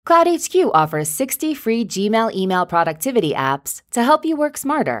CloudHQ offers 60 free Gmail email productivity apps to help you work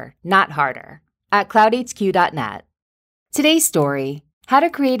smarter, not harder, at cloudhq.net. Today's story: how to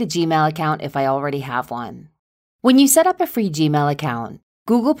create a Gmail account if I already have one. When you set up a free Gmail account,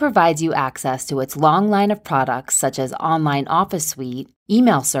 Google provides you access to its long line of products such as Online Office Suite,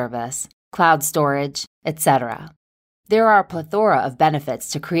 email service, cloud storage, etc. There are a plethora of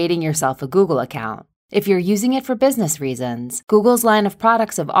benefits to creating yourself a Google account. If you're using it for business reasons, Google's line of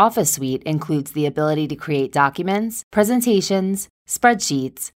products of Office Suite includes the ability to create documents, presentations,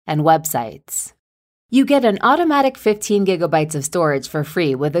 spreadsheets, and websites. You get an automatic 15 gigabytes of storage for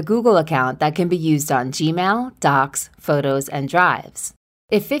free with a Google account that can be used on Gmail, Docs, Photos, and Drives.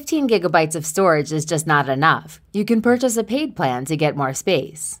 If 15 gigabytes of storage is just not enough, you can purchase a paid plan to get more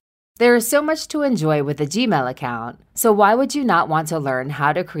space. There is so much to enjoy with a Gmail account, so why would you not want to learn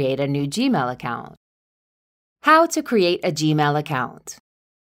how to create a new Gmail account? How to create a Gmail account.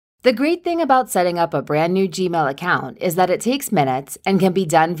 The great thing about setting up a brand new Gmail account is that it takes minutes and can be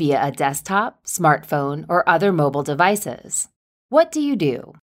done via a desktop, smartphone, or other mobile devices. What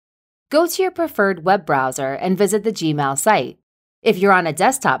do? Go to your preferred web browser and visit the Gmail site. If you're on a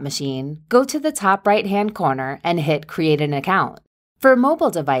desktop machine, go to the top right-hand corner and hit Create an Account. For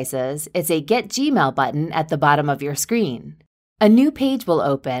mobile devices, it's a Get Gmail button at the bottom of your screen. A new page will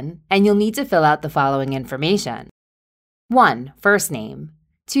open, and you'll need to fill out the following information. 1. First name.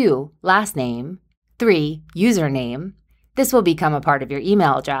 2. Last name. 3. Username. This will become a part of your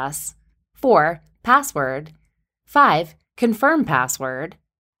email address. 4. Password. 5. Confirm password.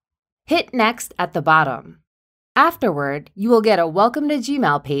 Hit Next at the bottom. Afterward, you will get a Welcome to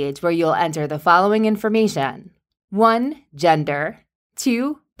Gmail page where you'll enter the following information. 1. Gender.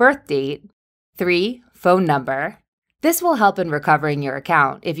 2. Birth date. 3. Phone number. This will help in recovering your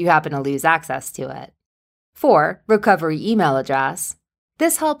account if you happen to lose access to it. 4. Recovery email address.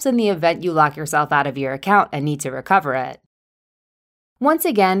 This helps in the event you lock yourself out of your account and need to recover it. Once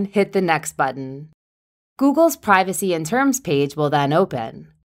again, hit the Next button. Google's Privacy and Terms page will then open.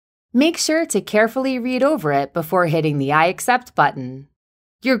 Make sure to carefully read over it before hitting the I accept button.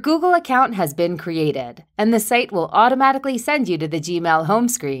 Your Google account has been created, and the site will automatically send you to the Gmail home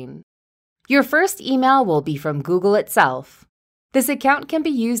screen. Your first email will be from Google itself. This account can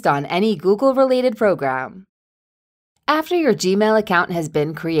be used on any Google-related program. After your Gmail account has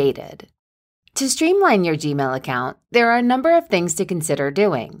been created. To streamline your Gmail account, there are a number of things to consider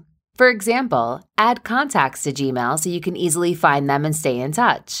doing. For example, add contacts to Gmail so you can easily find them and stay in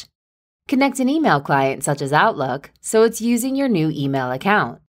touch. Connect an email client such as Outlook so it's using your new email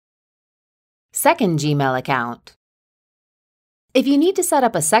account. Second Gmail account. If you need to set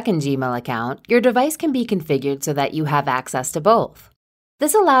up a second Gmail account, your device can be configured so that you have access to both.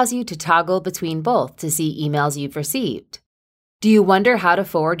 This allows you to toggle between both to see emails you've received. Do you wonder how to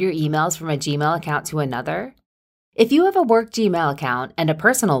forward your emails from a Gmail account to another? If you have a work Gmail account and a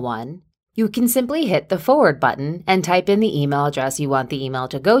personal one, you can simply hit the Forward button and type in the email address you want the email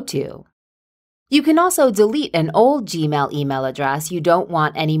to go to. You can also delete an old Gmail email address you don't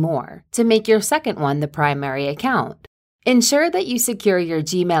want anymore to make your second one the primary account. Ensure that you secure your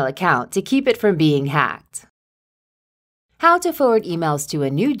Gmail account to keep it from being hacked. How to forward emails to a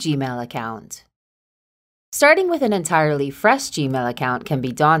new Gmail account. Starting with an entirely fresh Gmail account can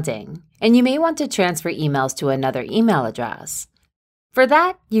be daunting, and you may want to transfer emails to another email address. For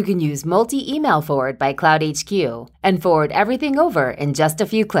that, you can use Multi-Email Forward by CloudHQ and forward everything over in just a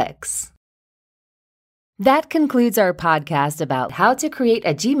few clicks. That concludes our podcast about how to create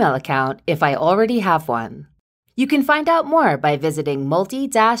a Gmail account if I already have one. You can find out more by visiting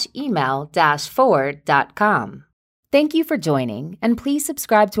multi-email-forward.com. Thank you for joining, and please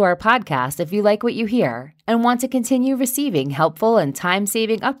subscribe to our podcast if you like what you hear and want to continue receiving helpful and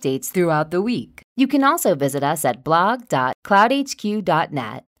time-saving updates throughout the week. You can also visit us at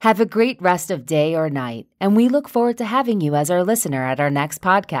blog.cloudhq.net. Have a great rest of day or night, and we look forward to having you as our listener at our next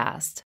podcast.